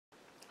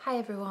Hi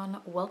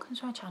everyone, welcome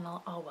to my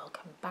channel or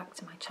welcome back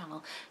to my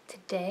channel.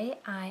 Today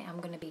I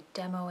am going to be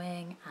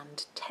demoing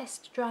and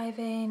test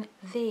driving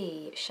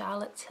the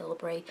Charlotte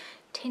Tilbury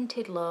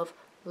Tinted Love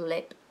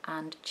Lip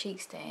and Cheek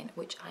Stain,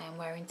 which I am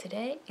wearing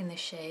today in the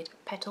shade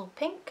Petal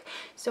Pink.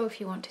 So if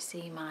you want to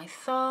see my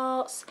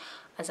thoughts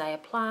as I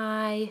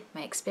apply,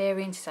 my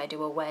experience as I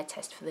do a wear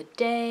test for the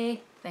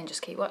day, then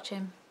just keep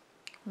watching.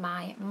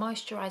 My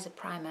moisturiser,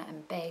 primer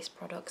and base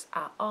products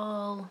are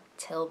all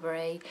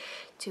Tilbury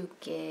to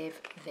give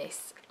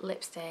this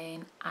lip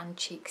stain and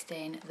cheek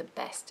stain the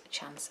best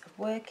chance of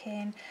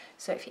working.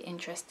 So if you're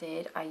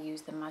interested, I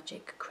use the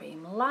Magic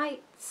Cream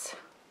Light,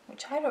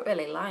 which I don't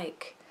really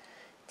like.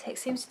 It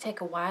seems to take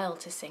a while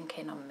to sink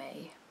in on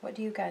me. What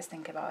do you guys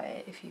think about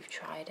it if you've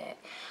tried it?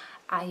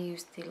 I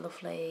use the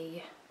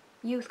lovely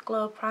Youth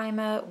Glow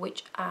Primer,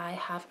 which I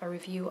have a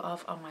review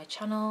of on my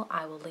channel.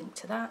 I will link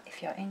to that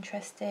if you're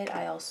interested.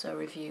 I also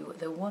review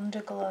the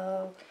Wonder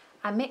Glow.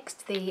 I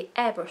mixed the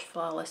Airbrush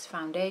Flawless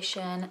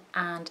Foundation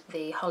and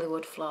the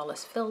Hollywood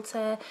Flawless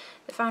Filter.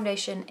 The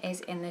foundation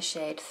is in the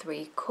shade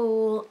 3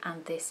 Cool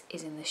and this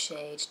is in the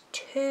shade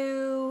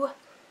 2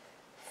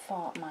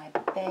 for my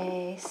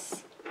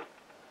base.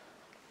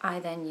 I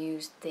then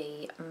used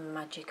the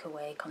Magic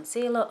Away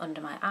Concealer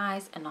under my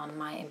eyes and on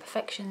my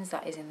imperfections,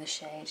 that is in the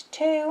shade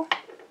 2.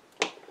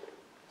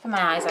 For my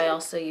eyes I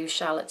also used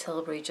Charlotte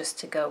Tilbury just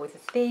to go with the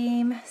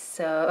theme,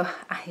 so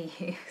I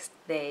used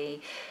the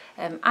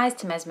Eyes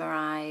to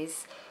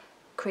Mesmerise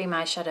cream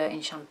eyeshadow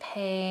in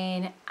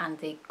Champagne and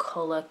the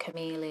Colour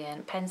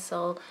Chameleon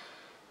pencil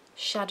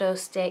shadow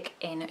stick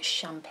in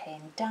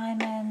Champagne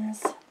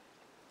Diamonds.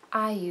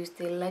 I used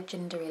the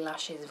Legendary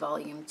Lashes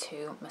Volume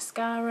 2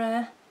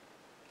 mascara.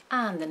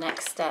 And the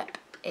next step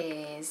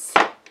is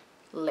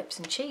lips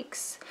and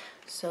cheeks.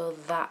 So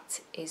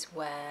that is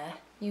where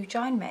you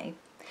join me.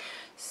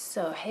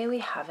 So here we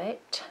have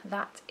it.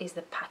 That is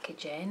the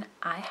packaging.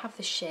 I have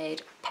the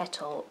shade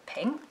Petal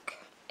Pink.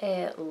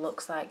 It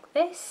looks like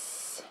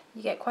this.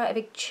 You get quite a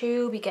big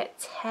tube. You get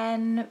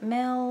 10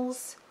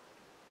 mils.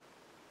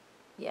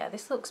 Yeah,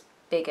 this looks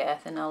bigger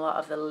than a lot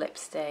of the lip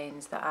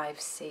stains that I've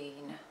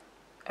seen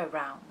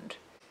around.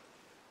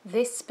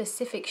 This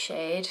specific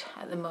shade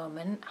at the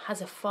moment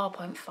has a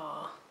 4.4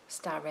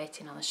 star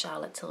rating on the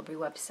Charlotte Tilbury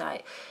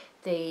website.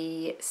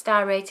 The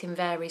star rating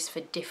varies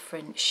for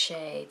different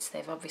shades.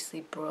 They've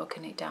obviously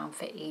broken it down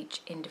for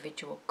each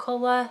individual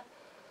colour.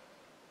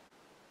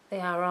 They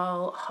are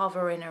all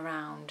hovering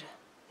around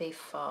the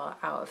 4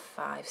 out of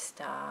 5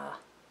 star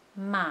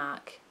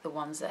mark, the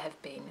ones that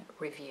have been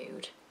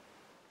reviewed.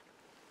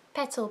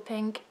 Petal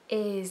Pink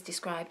is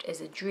described as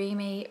a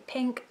dreamy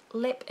pink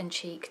lip and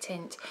cheek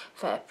tint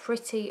for a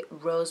pretty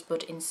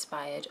rosebud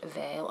inspired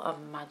veil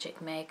of magic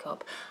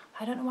makeup.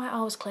 I don't know why it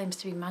always claims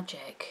to be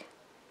magic,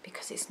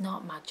 because it's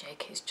not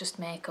magic, it's just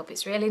makeup.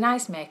 It's really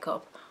nice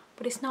makeup,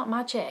 but it's not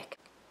magic.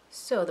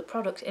 So the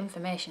product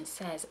information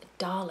says,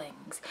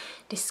 darlings,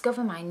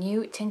 discover my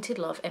new tinted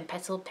love in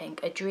Petal Pink,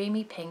 a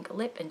dreamy pink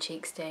lip and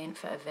cheek stain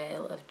for a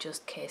veil of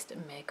just kissed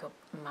makeup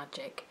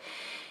magic.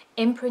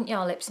 Imprint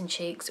your lips and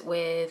cheeks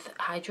with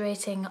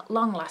hydrating,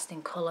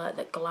 long-lasting colour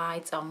that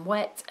glides on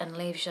wet and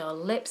leaves your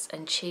lips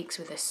and cheeks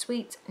with a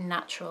sweet,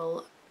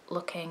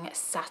 natural-looking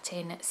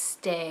satin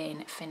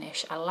stain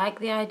finish. I like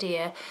the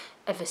idea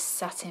of a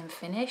satin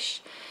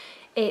finish.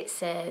 It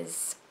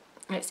says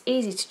it's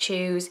easy to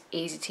choose,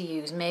 easy to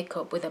use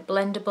makeup with a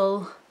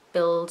blendable,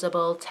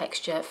 buildable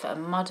texture for a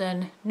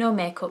modern, no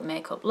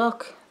makeup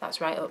look. That's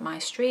right up my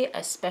street,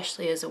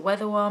 especially as the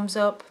weather warms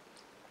up.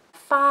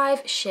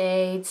 5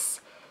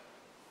 shades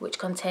which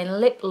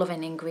contain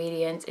lip-loving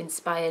ingredients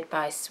inspired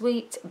by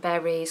sweet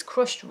berries,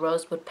 crushed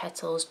rosebud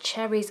petals,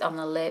 cherries on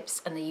the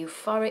lips, and the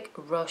euphoric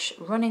rush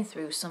running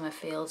through summer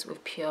fields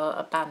with pure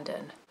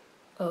abandon.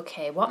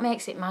 Okay, what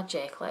makes it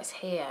magic? Let's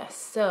hear.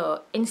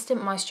 So,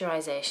 instant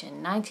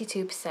moisturisation.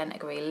 92%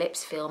 agree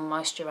lips feel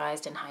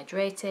moisturised and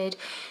hydrated.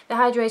 The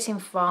hydrating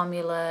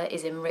formula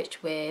is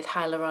enriched with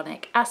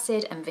hyaluronic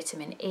acid and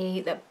vitamin E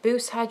that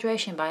boosts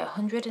hydration by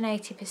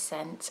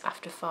 180%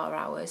 after 4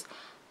 hours.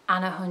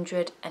 And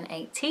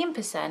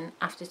 118%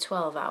 after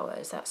 12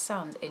 hours. That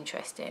sounds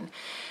interesting.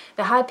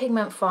 The high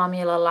pigment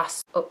formula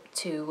lasts up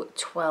to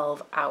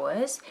 12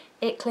 hours.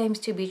 It claims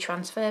to be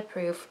transfer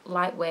proof,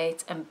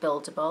 lightweight and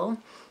buildable.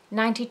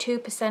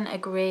 92%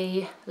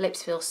 agree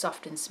lips feel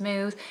soft and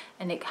smooth,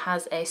 and it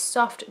has a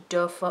soft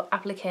doe foot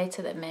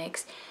applicator that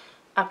makes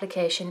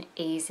application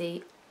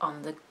easy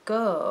on the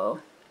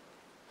go.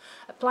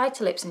 Apply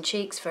to lips and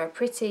cheeks for a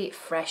pretty,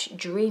 fresh,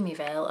 dreamy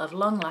veil of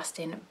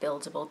long-lasting,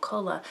 buildable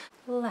colour.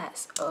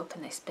 Let's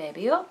open this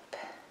baby up.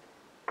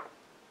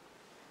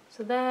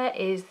 So there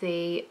is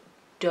the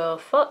doe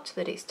foot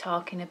that it's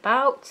talking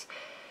about.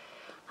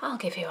 I'll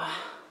give you a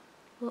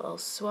little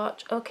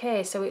swatch.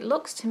 Okay, so it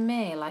looks to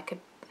me like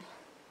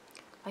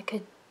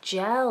a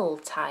gel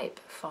type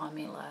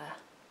formula.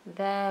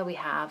 There we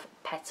have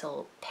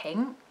Petal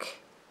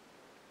Pink.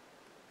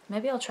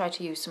 Maybe I'll try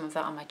to use some of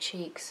that on my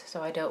cheeks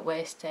so I don't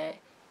waste it.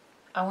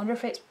 I wonder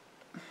if it's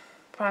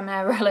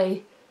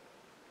primarily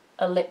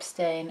a lip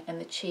stain and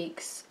the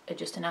cheeks are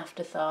just an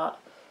afterthought.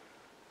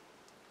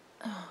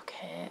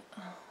 Okay,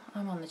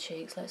 I'm on the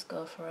cheeks, let's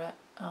go for it.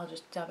 I'll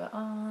just dab it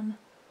on.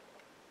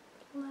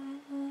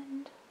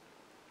 Blend.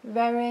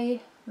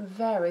 Very,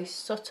 very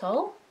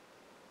subtle,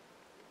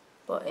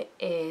 but it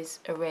is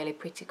a really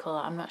pretty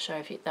colour. I'm not sure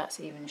if that's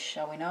even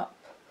showing up.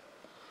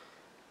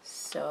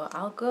 So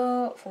I'll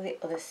go for the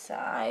other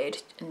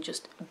side and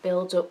just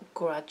build up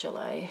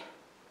gradually.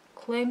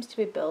 Claims to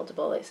be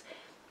buildable.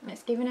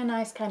 It's giving a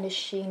nice kind of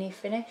sheeny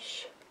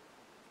finish,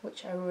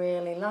 which I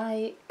really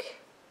like.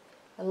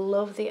 I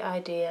love the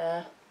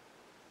idea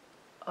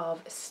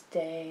of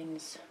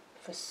stains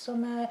for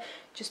summer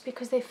just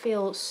because they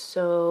feel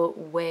so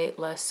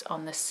weightless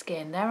on the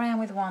skin. There I am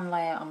with one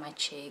layer on my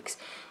cheeks.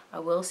 I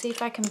will see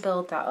if I can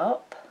build that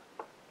up.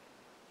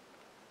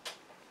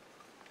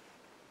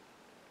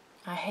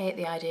 I hate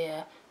the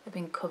idea of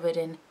being covered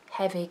in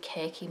heavy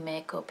cakey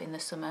makeup in the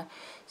summer,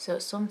 so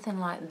something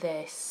like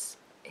this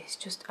is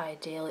just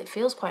ideal. It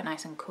feels quite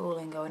nice and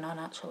cooling going on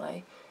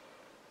actually,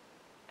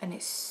 and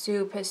it's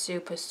super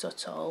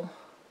subtle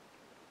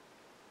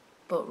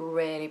but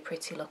really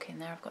pretty looking.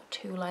 There I've got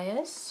 2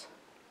 layers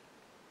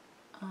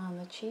on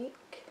the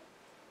cheek.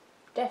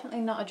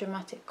 Definitely not a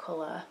dramatic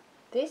colour.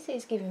 This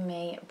is giving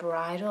me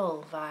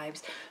bridal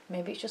vibes.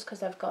 Maybe it's just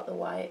because I've got the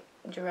white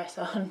dress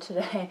on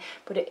today,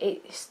 but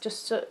it's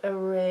just a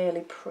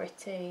really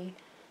pretty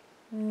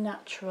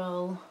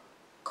natural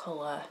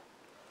colour.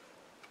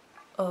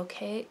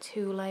 Okay,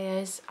 2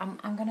 layers. I'm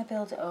gonna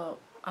build it up.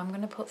 I'm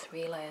gonna put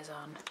 3 layers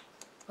on,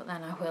 but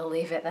then I will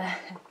leave it there.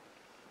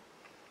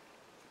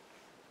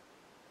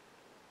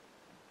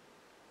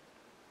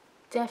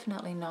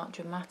 Definitely not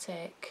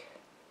dramatic,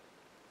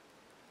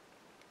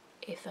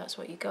 if that's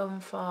what you're going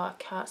for. I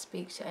can't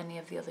speak to any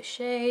of the other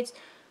shades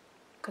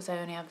because I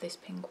only have this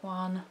pink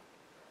one,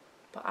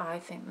 but I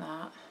think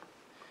that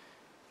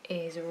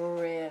is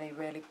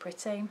really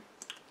pretty.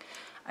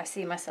 I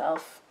see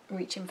myself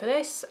reaching for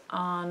this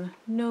on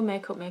no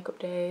makeup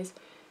days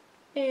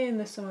in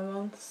the summer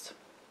months.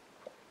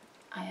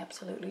 I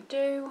absolutely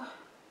do.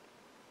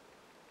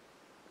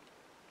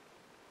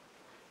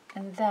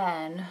 And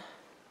then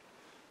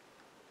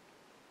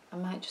I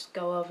might just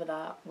go over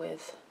that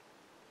with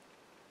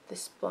the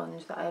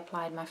sponge that I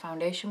applied my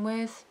foundation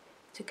with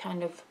to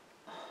kind of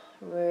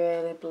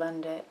really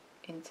blend it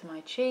into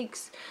my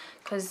cheeks,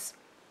 because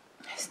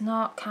it's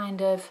not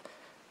kind of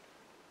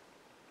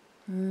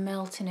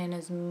melting in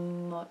as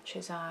much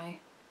as I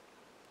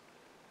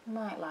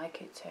might like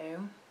it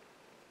to.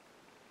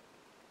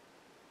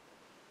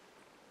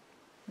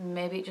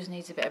 Maybe it just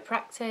needs a bit of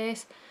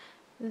practice.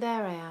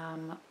 There I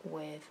am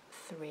with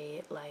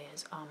 3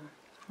 layers on.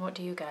 What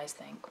do you guys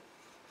think?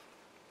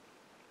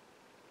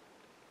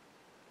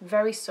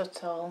 Very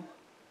subtle,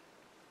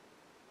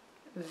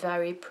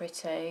 very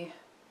pretty.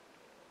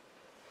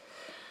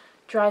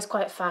 Dries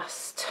quite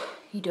fast.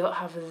 You don't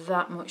have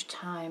that much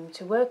time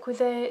to work with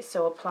it,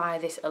 so apply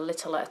this a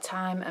little at a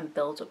time and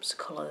build up the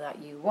colour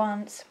that you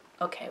want.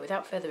 Okay,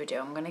 without further ado,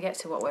 I'm going to get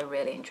to what we're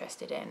really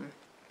interested in,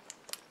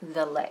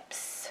 the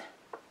lips.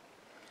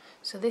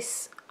 So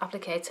this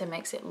applicator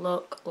makes it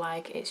look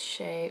like it's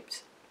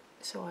shaped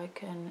so I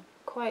can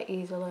quite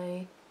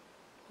easily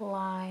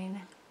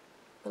line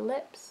the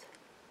lips.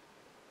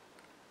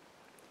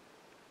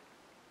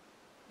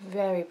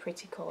 Very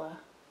pretty colour.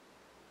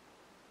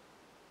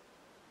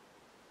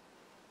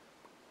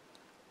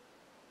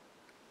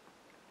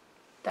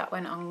 That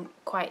went on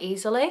quite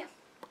easily.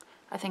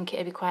 I think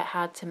it'd be quite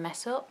hard to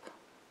mess up.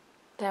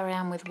 There I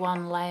am with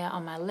 1 layer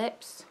on my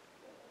lips.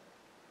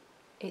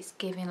 It's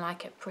giving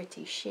like a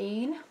pretty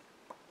sheen.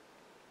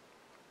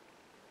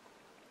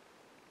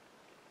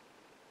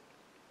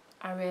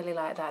 I really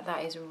like that.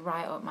 That is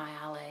right up my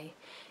alley.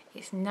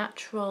 It's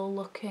natural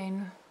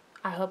looking.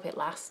 I hope it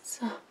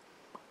lasts.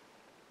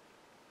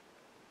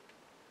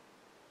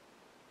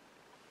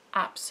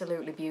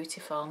 Absolutely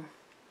beautiful.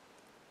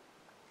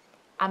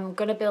 I'm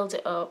gonna build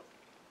it up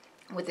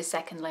with the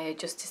second layer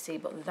just to see,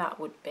 but that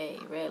would be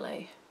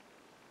really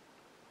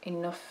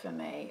enough for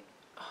me.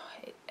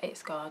 Oh,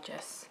 it's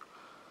gorgeous.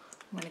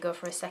 I'm gonna go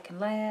for a second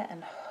layer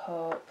and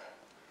hope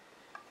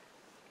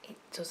it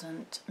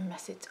doesn't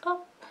mess it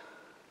up.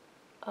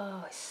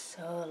 Oh, it's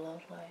so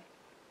lovely.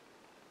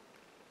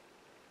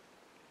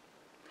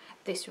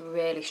 This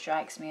really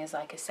strikes me as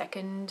like a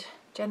 2nd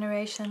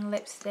generation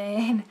lip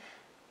stain.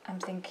 I'm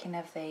thinking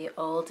of the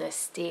older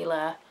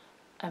Stila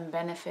and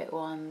Benefit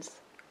ones,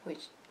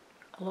 which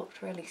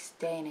looked really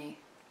stainy,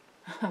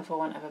 for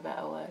want of a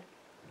better word.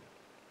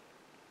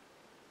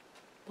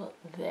 But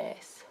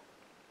this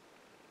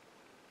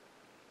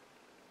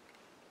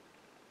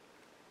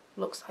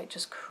looks like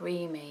just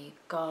creamy,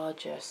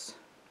 gorgeous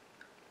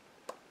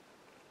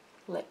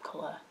lip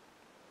colour.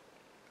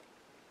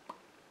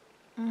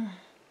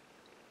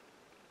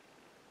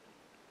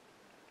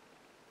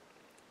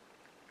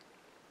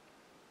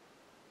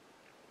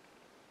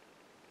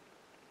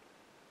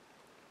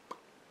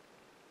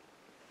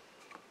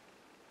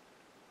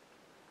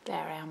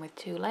 There I am with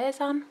 2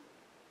 layers on.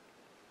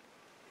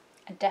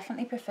 I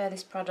definitely prefer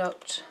this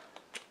product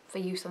for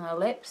use on the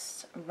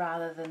lips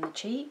rather than the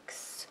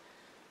cheeks.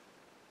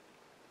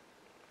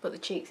 But the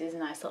cheeks is a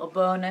nice little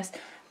bonus.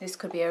 This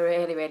could be a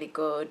really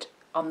good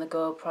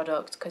on-the-go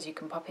product because you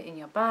can pop it in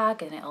your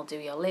bag and it'll do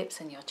your lips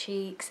and your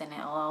cheeks, and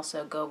it'll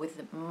also go with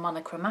the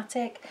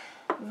monochromatic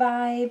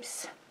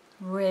vibes.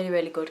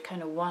 Really good,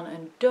 kind of one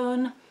and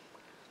done.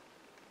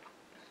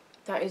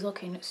 That is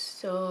looking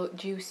so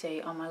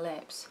juicy on my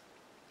lips.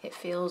 It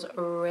feels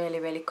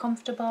really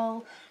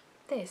comfortable.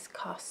 This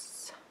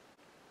costs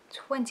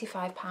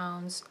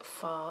 £25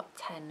 for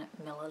 10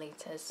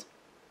 millilitres.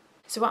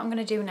 So what I'm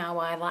going to do now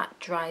while that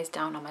dries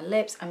down on my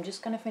lips, I'm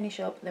just going to finish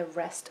up the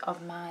rest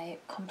of my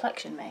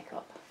complexion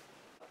makeup.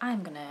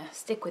 I'm going to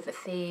stick with the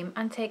theme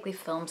and take the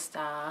Film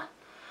Star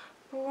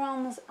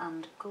Bronze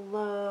and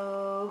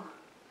Glow.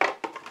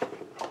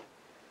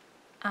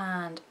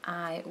 And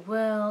I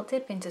will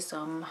dip into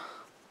some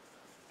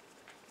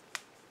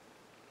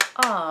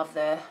of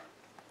the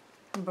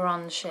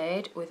bronze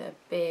shade with a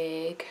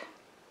big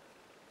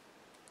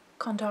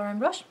contouring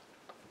brush.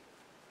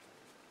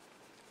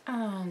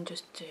 And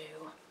just do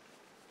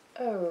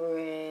a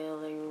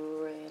really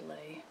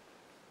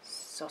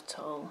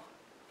subtle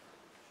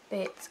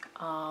bit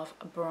of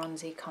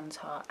bronzy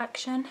contour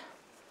action.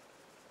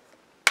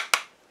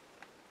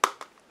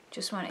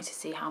 Just wanted to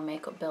see how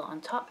makeup built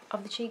on top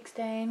of the cheek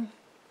stain.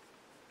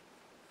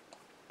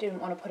 Didn't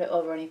want to put it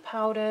over any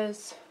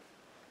powders.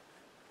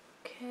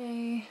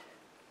 Okay.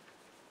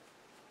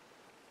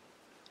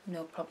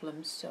 No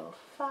problem so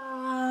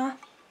far.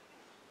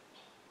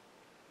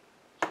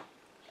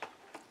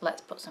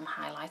 Let's put some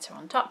highlighter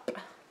on top.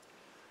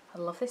 I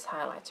love this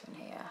highlighter in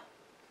here.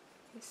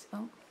 It's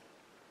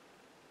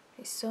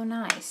so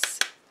nice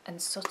and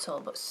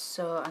subtle, but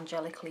so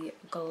angelically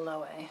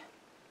glowy.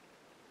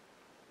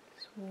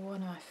 It's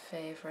one of my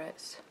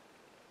favourites.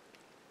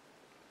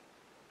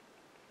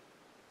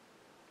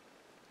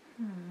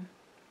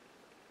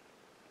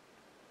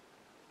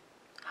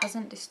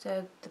 Hasn't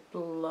disturbed the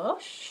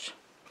blush.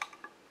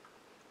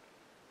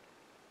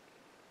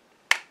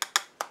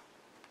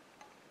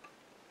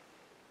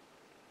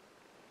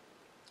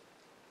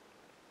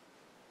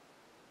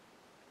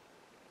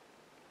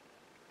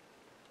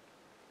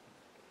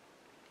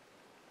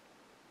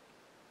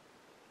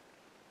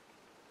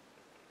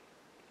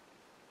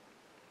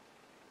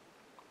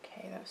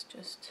 That's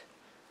just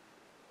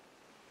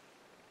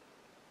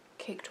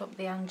kicked up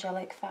the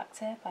angelic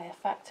factor by a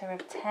factor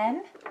of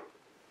 10.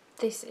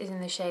 This is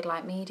in the shade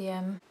Light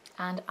Medium,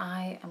 and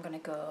I am going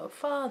to go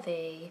for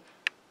the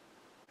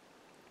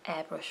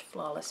Airbrush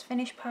Flawless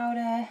Finish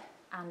Powder,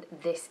 and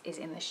this is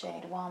in the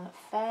shade 1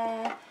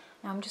 Fair.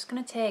 Now I'm just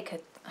going to take a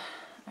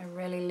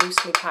really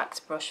loosely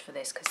packed brush for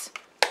this because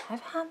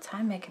I've had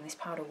time making this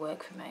powder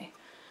work for me,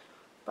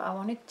 but I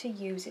wanted to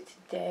use it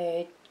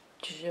today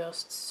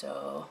just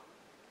so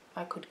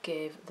I could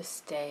give the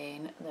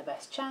stain the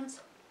best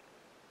chance.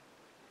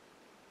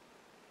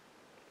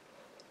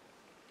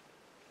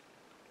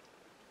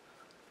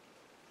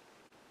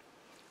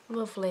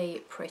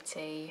 Lovely,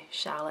 pretty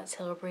Charlotte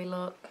Tilbury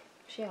look.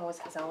 She always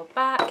has our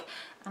back.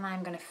 And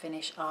I'm going to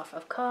finish off,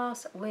 of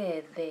course,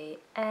 with the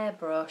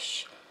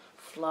Airbrush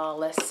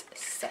Flawless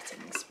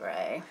Setting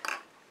Spray.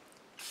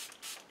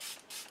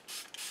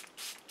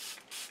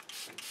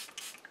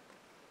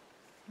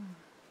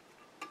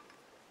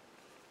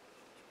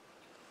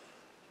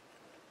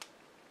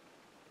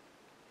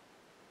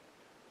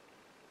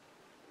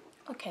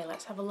 Okay,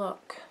 let's have a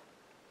look.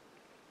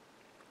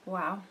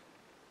 Wow.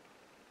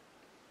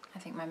 I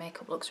think my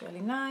makeup looks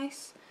really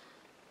nice.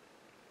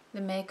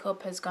 The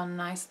makeup has gone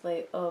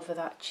nicely over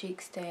that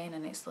cheek stain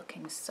and it's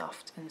looking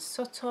soft and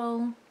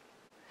subtle.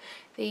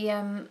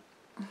 The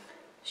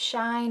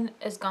shine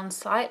has gone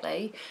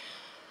slightly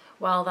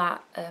while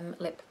that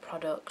lip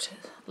product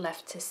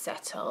left to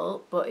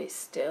settle, but it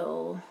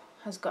still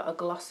has got a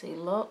glossy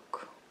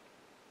look.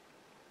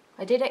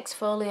 I did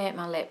exfoliate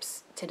my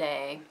lips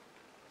today,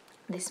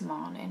 this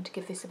morning, to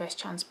give this the best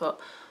chance, but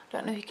I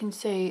don't know if you can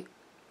see,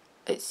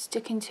 it's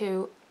sticking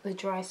to the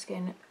dry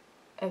skin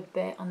a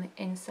bit on the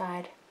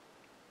inside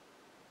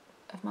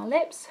of my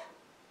lips,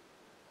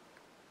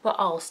 but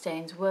all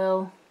stains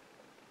will.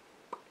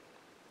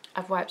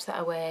 I've wiped that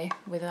away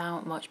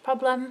without much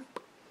problem.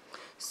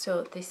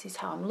 So this is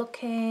how I'm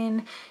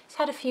looking. It's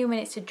had a few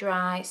minutes to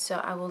dry, so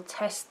I will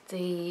test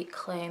the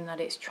claim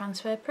that it's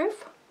transfer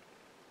proof.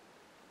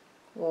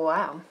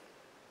 Wow.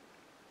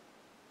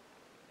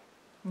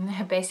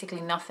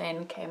 Basically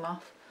nothing came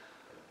off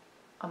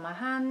on my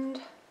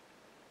hand.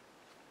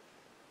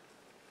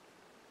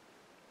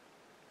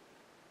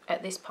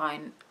 At this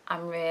point,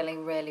 I'm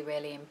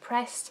really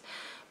impressed,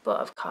 but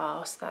of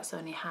course that's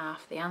only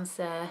half the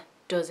answer.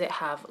 Does it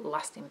have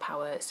lasting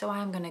power? So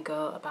I'm going to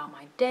go about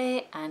my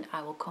day and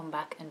I will come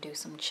back and do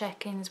some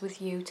check-ins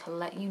with you to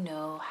let you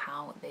know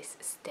how this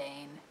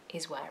stain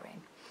is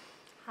wearing.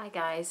 Hi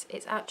guys,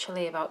 it's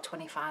actually about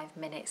 25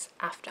 minutes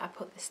after I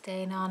put the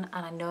stain on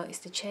and I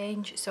noticed a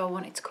change, so I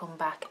wanted to come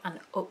back and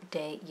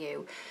update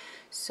you.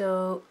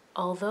 So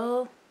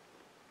although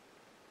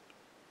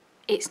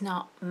it's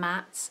not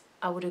matte,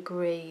 I would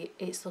agree,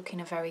 it's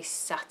looking a very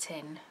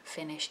satin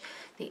finish.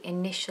 The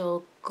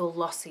initial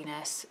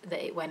glossiness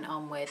that it went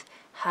on with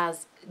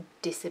has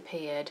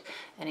disappeared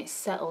and it's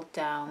settled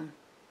down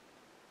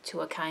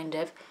to a kind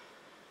of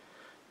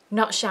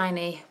not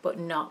shiny but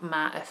not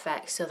matte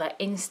effect, so that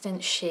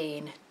instant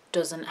sheen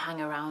doesn't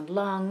hang around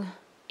long.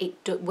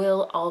 It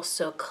will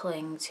also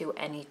cling to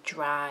any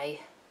dry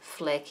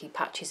flaky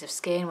patches of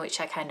skin, which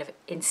I kind of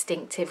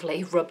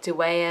instinctively rubbed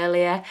away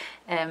earlier.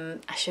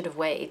 I should have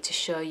waited to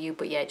show you,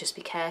 but yeah, just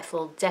be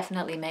careful.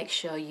 Definitely make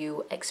sure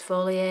you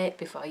exfoliate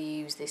before you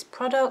use this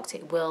product.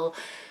 It will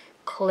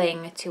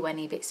cling to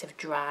any bits of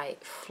dry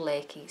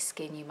flaky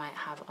skin you might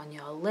have on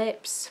your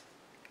lips.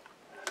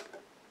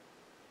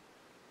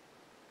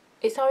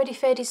 It's already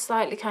faded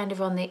slightly kind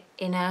of on the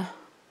inner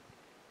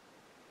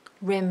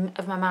rim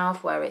of my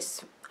mouth where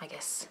it's, I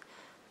guess,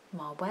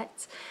 more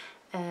wet,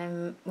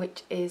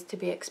 which is to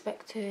be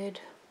expected.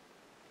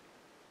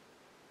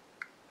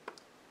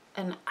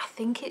 And I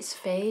think it's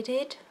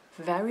faded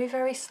very,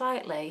 very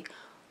slightly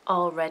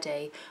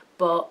already,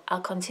 but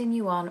I'll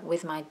continue on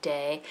with my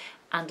day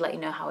and let you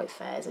know how it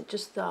fares. I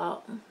just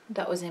thought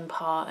that was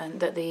important,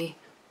 that the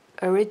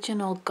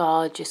original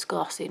gorgeous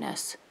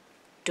glossiness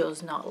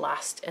does not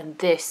last, and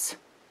this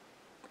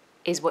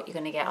is what you're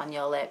going to get on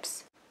your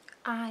lips.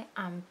 I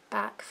am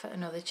back for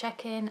another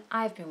check-in.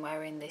 I've been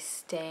wearing this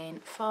stain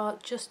for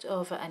just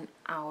over an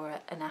hour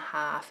and a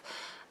half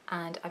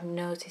and I've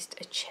noticed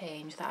a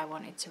change that I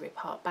wanted to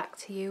report back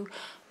to you.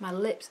 My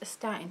lips are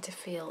starting to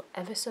feel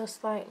ever so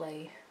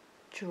slightly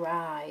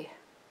dry,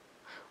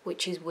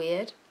 which is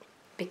weird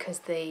because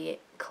the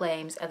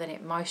claims are that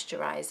it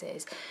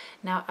moisturises.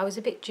 Now, I was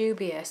a bit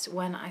dubious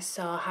when I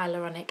saw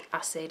hyaluronic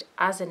acid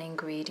as an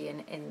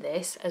ingredient in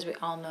this. As we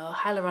all know,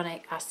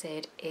 hyaluronic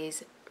acid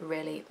is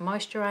really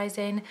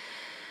moisturising,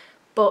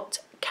 but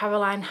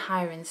Caroline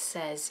Hirons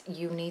says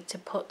you need to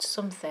put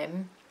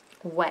something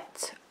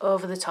wet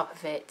over the top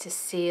of it to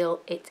seal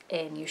it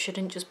in. You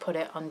shouldn't just put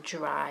it on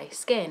dry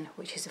skin,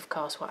 which is of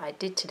course what I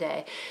did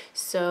today.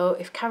 So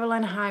if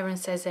Caroline Hirons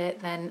says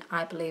it, then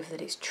I believe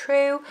that it's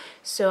true.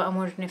 So I'm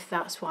wondering if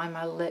that's why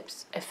my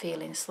lips are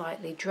feeling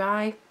slightly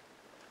dry,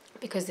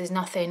 because there's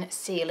nothing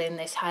sealing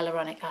this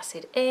hyaluronic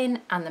acid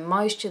in and the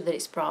moisture that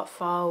it's brought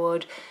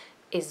forward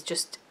is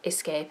just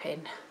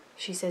escaping.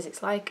 She says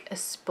it's like a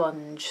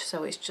sponge,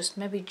 so it's just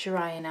maybe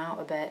drying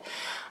out a bit.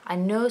 I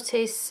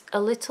notice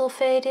a little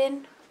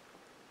fading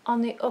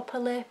on the upper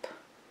lip,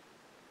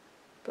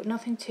 but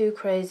nothing too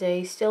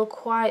crazy. Still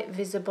quite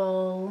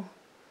visible.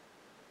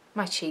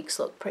 My cheeks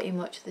look pretty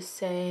much the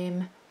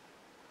same.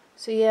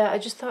 So yeah, I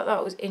just thought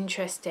that was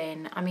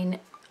interesting. I mean,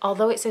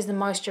 although it says the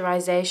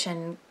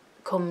moisturisation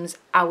comes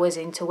hours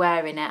into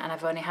wearing it and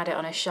I've only had it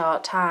on a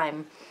short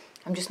time,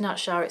 I'm just not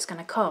sure it's going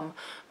to come.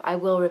 I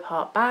will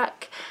report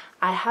back.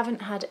 I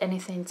haven't had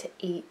anything to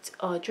eat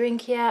or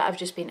drink yet. I've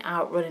just been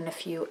out running a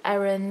few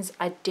errands.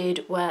 I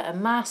did wear a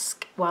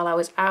mask while I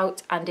was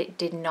out and it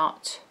did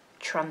not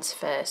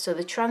transfer. So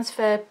the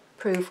transfer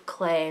proof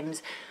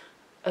claims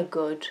are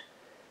good.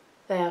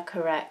 They are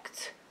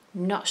correct.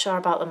 Not sure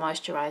about the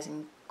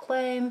moisturising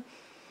claim.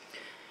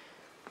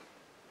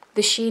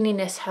 The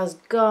sheeniness has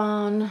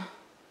gone.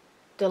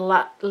 The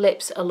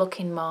lips are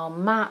looking more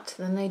matte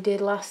than they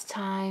did last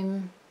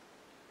time,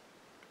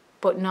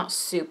 but not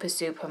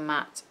super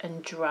matte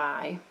and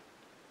dry.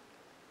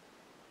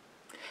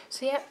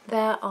 So yeah,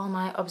 they're all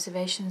my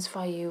observations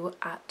for you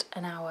at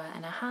an hour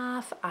and a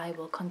half. I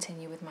will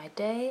continue with my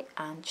day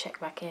and check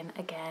back in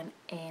again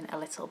in a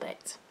little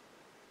bit.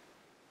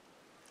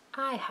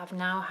 I have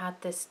now had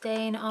the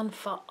stain on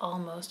for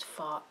almost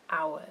 4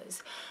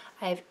 hours.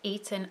 I have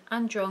eaten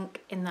and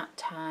drunk in that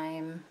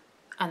time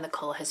and the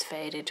colour has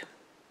faded.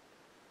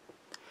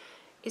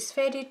 It's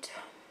faded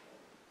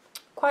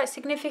quite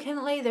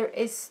significantly. There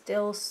is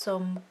still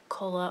some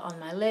colour on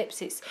my lips.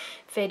 It's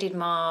faded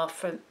more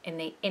from in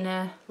the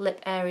inner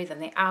lip area than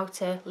the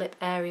outer lip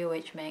area,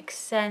 which makes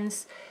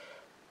sense,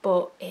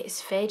 but it's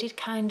faded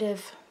kind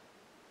of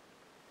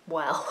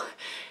well.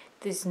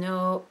 There's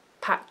no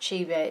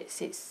patchy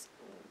bits.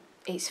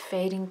 It's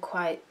fading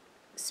quite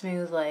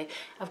smoothly.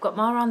 I've got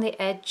more on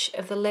the edge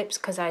of the lips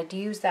because I'd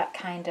use that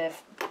kind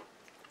of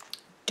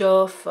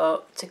doe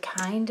foot to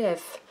kind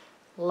of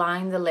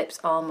line the lips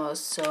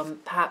almost, so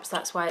perhaps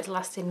that's why it's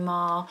lasting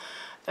more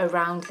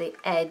around the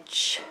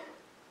edge.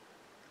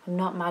 I'm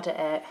not mad at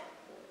it.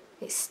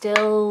 It's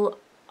still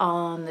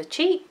on the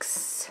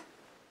cheeks.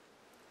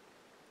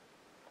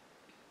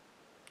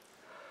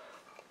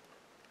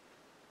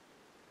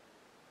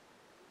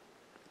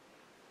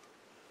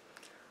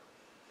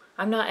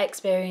 I'm not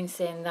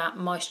experiencing that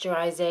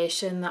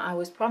moisturisation that I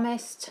was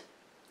promised,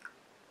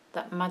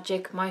 that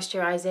magic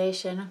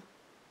moisturisation.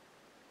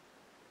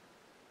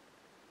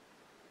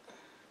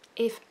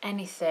 If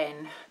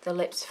anything, the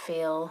lips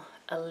feel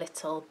a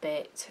little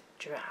bit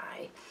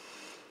dry.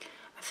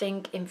 I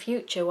think in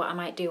future what I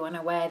might do when I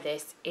wear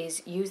this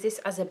is use this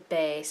as a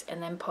base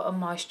and then put a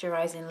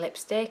moisturising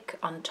lipstick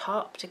on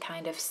top to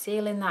kind of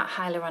seal in that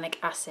hyaluronic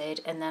acid,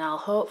 and then I'll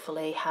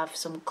hopefully have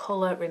some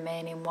colour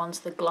remaining once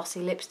the glossy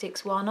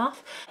lipstick's worn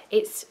off.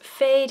 It's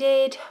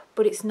faded,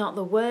 but it's not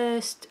the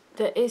worst.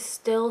 There is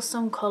still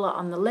some colour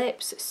on the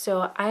lips,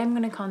 so I am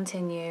going to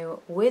continue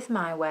with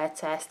my wear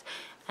test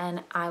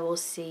and I will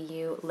see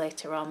you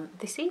later on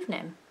this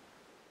evening.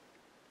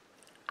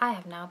 I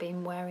have now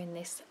been wearing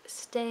this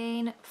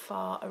stain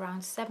for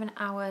around 7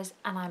 hours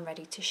and I'm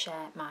ready to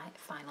share my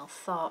final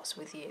thoughts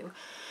with you.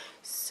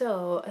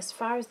 So as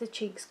far as the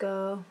cheeks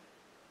go,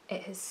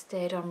 it has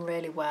stayed on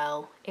really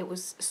well. It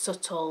was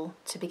subtle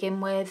to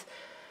begin with,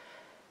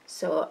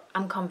 so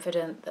I'm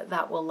confident that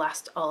that will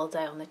last all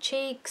day on the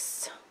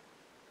cheeks.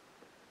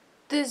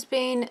 There's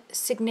been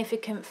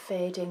significant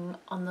fading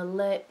on the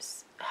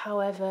lips,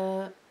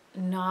 however,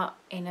 not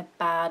in a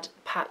bad,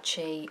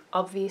 patchy,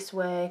 obvious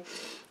way.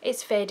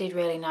 It's faded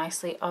really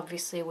nicely,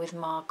 obviously with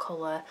more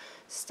colour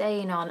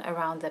staying on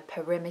around the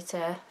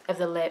perimeter of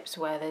the lips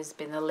where there's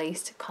been the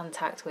least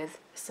contact with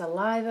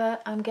saliva,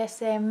 I'm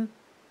guessing.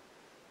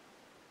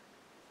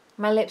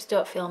 My lips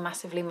don't feel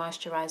massively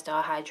moisturised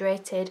or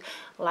hydrated.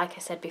 Like I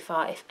said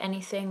before, if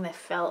anything, they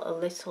felt a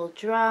little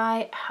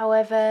dry.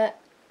 However,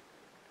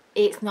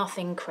 it's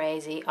nothing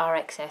crazy or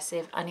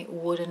excessive and it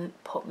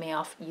wouldn't put me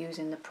off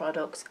using the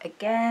products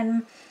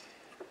again.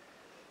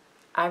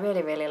 I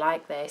really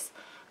like this.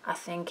 I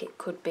think it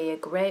could be a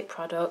great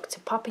product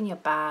to pop in your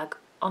bag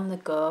on the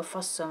go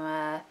for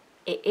summer.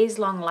 It is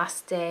long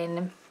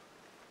lasting.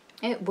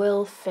 It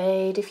will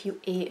fade if you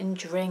eat and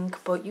drink,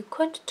 but you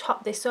could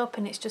top this up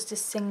and it's just a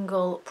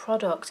single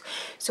product.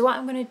 So what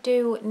I'm going to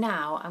do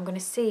now, I'm going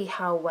to see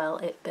how well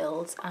it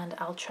builds and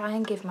I'll try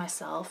and give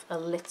myself a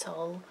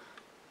little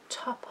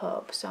top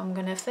up. So I'm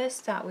going to first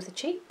start with the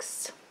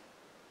cheeks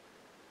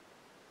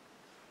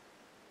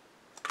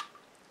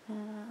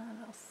and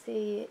I'll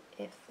see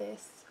if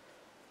this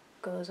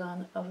goes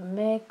on over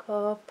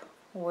makeup,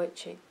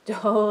 which it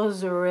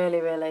does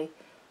really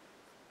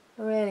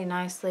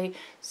nicely.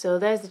 So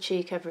there's the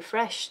cheek I've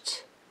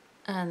refreshed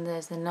and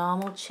there's the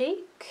normal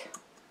cheek.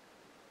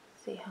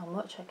 See how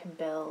much I can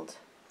build.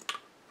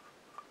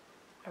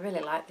 I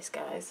really like this,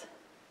 guys.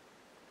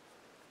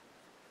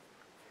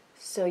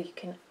 So you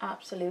can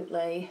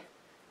absolutely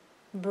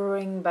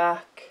bring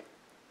back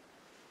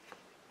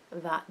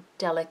that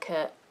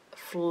delicate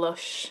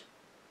flush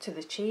to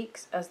the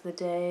cheeks as the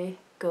day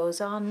goes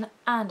on,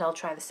 and I'll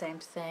try the same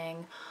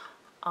thing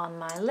on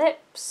my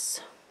lips.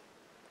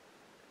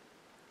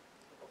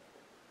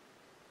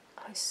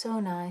 Oh, it's so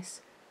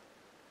nice.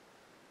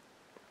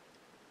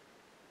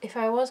 If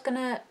I was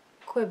gonna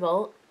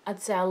quibble,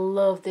 I'd say I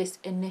love this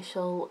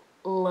initial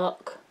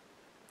look,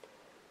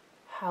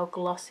 how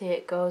glossy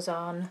it goes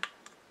on.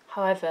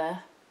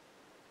 However,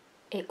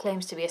 it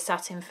claims to be a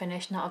satin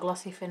finish, not a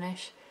glossy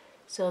finish,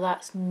 so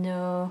that's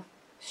no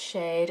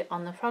shade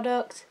on the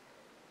product.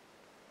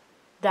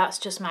 That's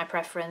just my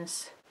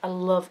preference. I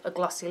love a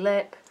glossy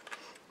lip.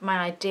 My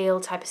ideal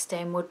type of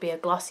stain would be a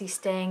glossy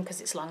stain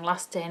because it's long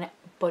lasting,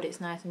 but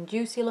it's nice and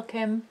juicy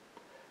looking.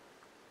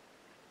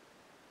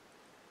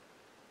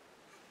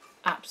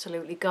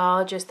 Absolutely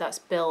gorgeous. That's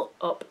built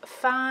up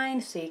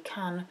fine, so you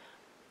can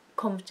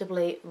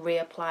comfortably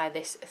reapply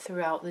this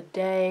throughout the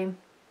day.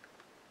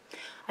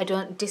 I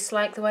don't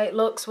dislike the way it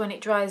looks when it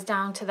dries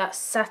down to that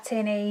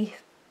satiny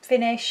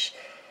finish.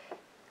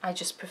 I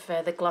just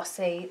prefer the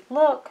glossy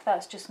look.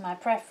 That's just my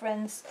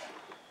preference.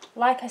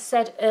 Like I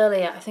said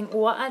earlier, I think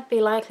what I'd be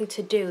likely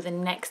to do the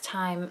next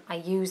time I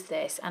use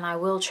this, and I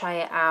will try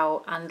it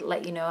out and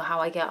let you know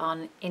how I get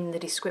on in the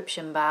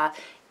description bar,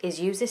 is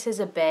use this as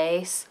a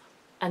base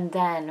and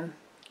then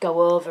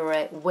go over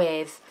it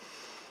with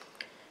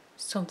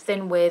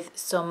something with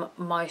some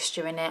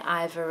moisture in it,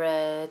 either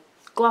a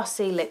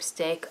glossy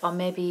lipstick or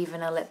maybe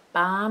even a lip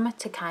balm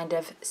to kind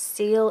of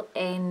seal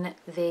in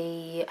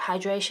the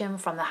hydration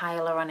from the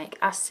hyaluronic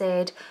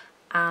acid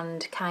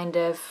and kind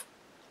of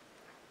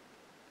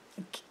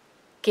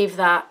give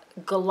that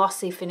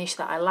glossy finish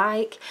that I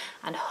like.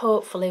 And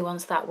hopefully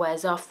once that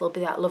wears off, there'll be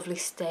that lovely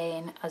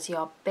stain as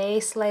your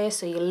base layer,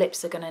 so your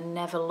lips are going to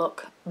never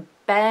look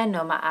bare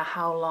no matter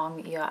how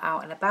long you're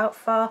out and about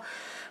for.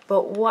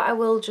 But what I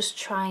will just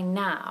try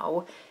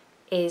now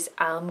is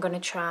I'm going to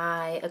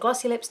try a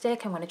glossy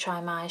lipstick. I'm going to try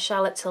my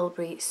Charlotte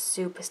Tilbury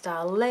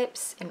Superstar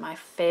Lips in my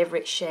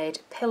favourite shade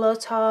Pillow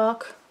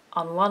Talk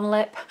on one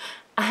lip,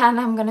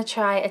 and I'm going to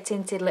try a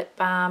tinted lip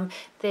balm.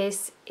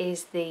 This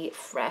is the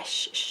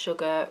Fresh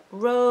Sugar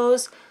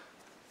Rose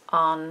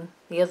on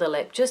the other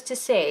lip, just to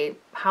see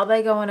how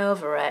they go on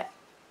over it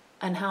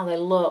and how they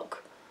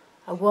look.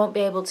 I won't be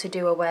able to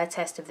do a wear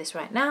test of this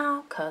right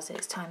now because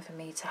it's time for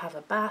me to have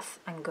a bath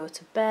and go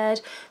to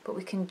bed, but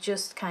we can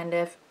just kind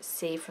of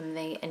see from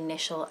the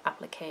initial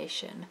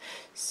application.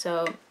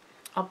 So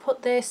I'll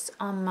put this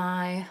on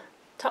my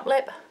top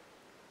lip.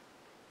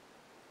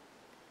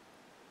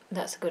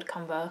 That's a good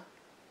combo.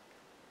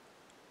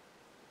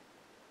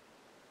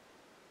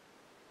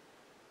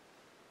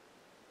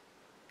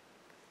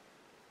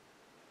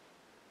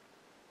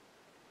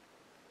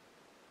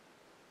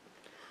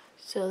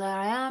 So there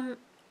I am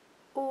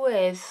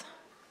with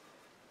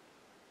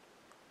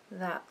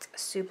that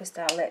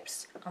Superstar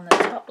Lips on the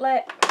top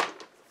lip,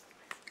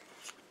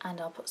 and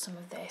I'll put some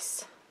of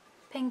this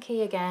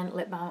pinky again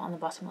lip balm on the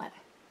bottom lip.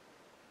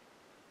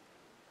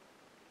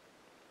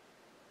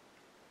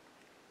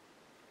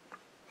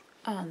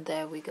 And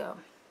there we go.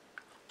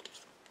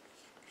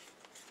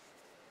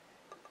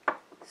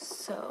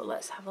 So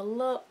let's have a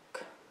look.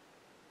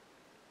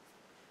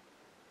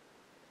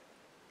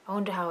 I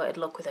wonder how it'd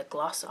look with a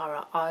gloss or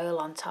an oil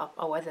on top,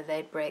 or whether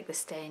they'd break the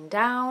stain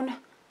down.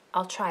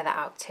 I'll try that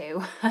out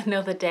too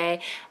another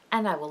day,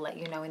 and I will let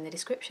you know in the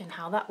description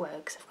how that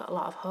works. I've got a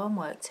lot of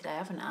homework today,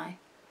 haven't I?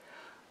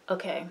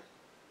 Okay.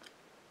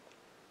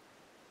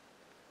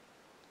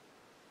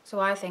 So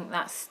I think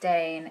that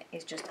stain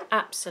is just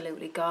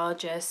absolutely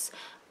gorgeous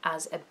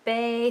as a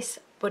base,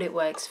 but it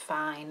works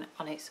fine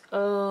on its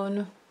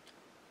own.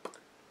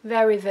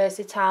 Very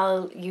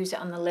versatile, use it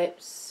on the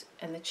lips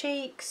and the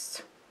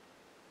cheeks.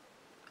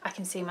 I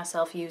can see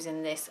myself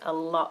using this a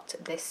lot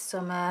this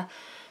summer.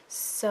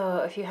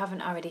 So if you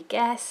haven't already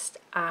guessed,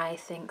 I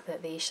think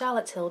that the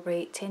Charlotte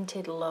Tilbury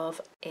Tinted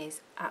Love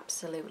is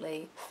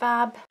absolutely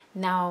fab.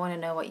 Now I want to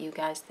know what you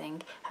guys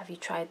think. Have you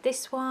tried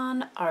this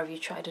one, or have you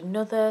tried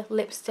another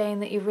lip stain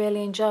that you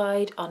really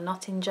enjoyed or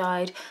not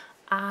enjoyed?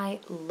 I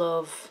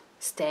love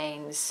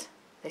stains.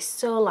 They're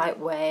so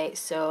lightweight,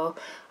 so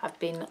I've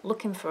been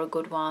looking for a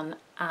good one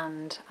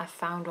and I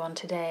found one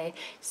today.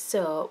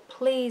 So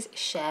please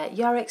share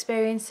your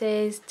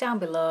experiences down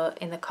below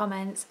in the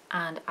comments,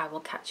 and I will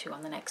catch you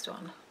on the next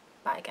one.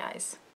 Bye guys.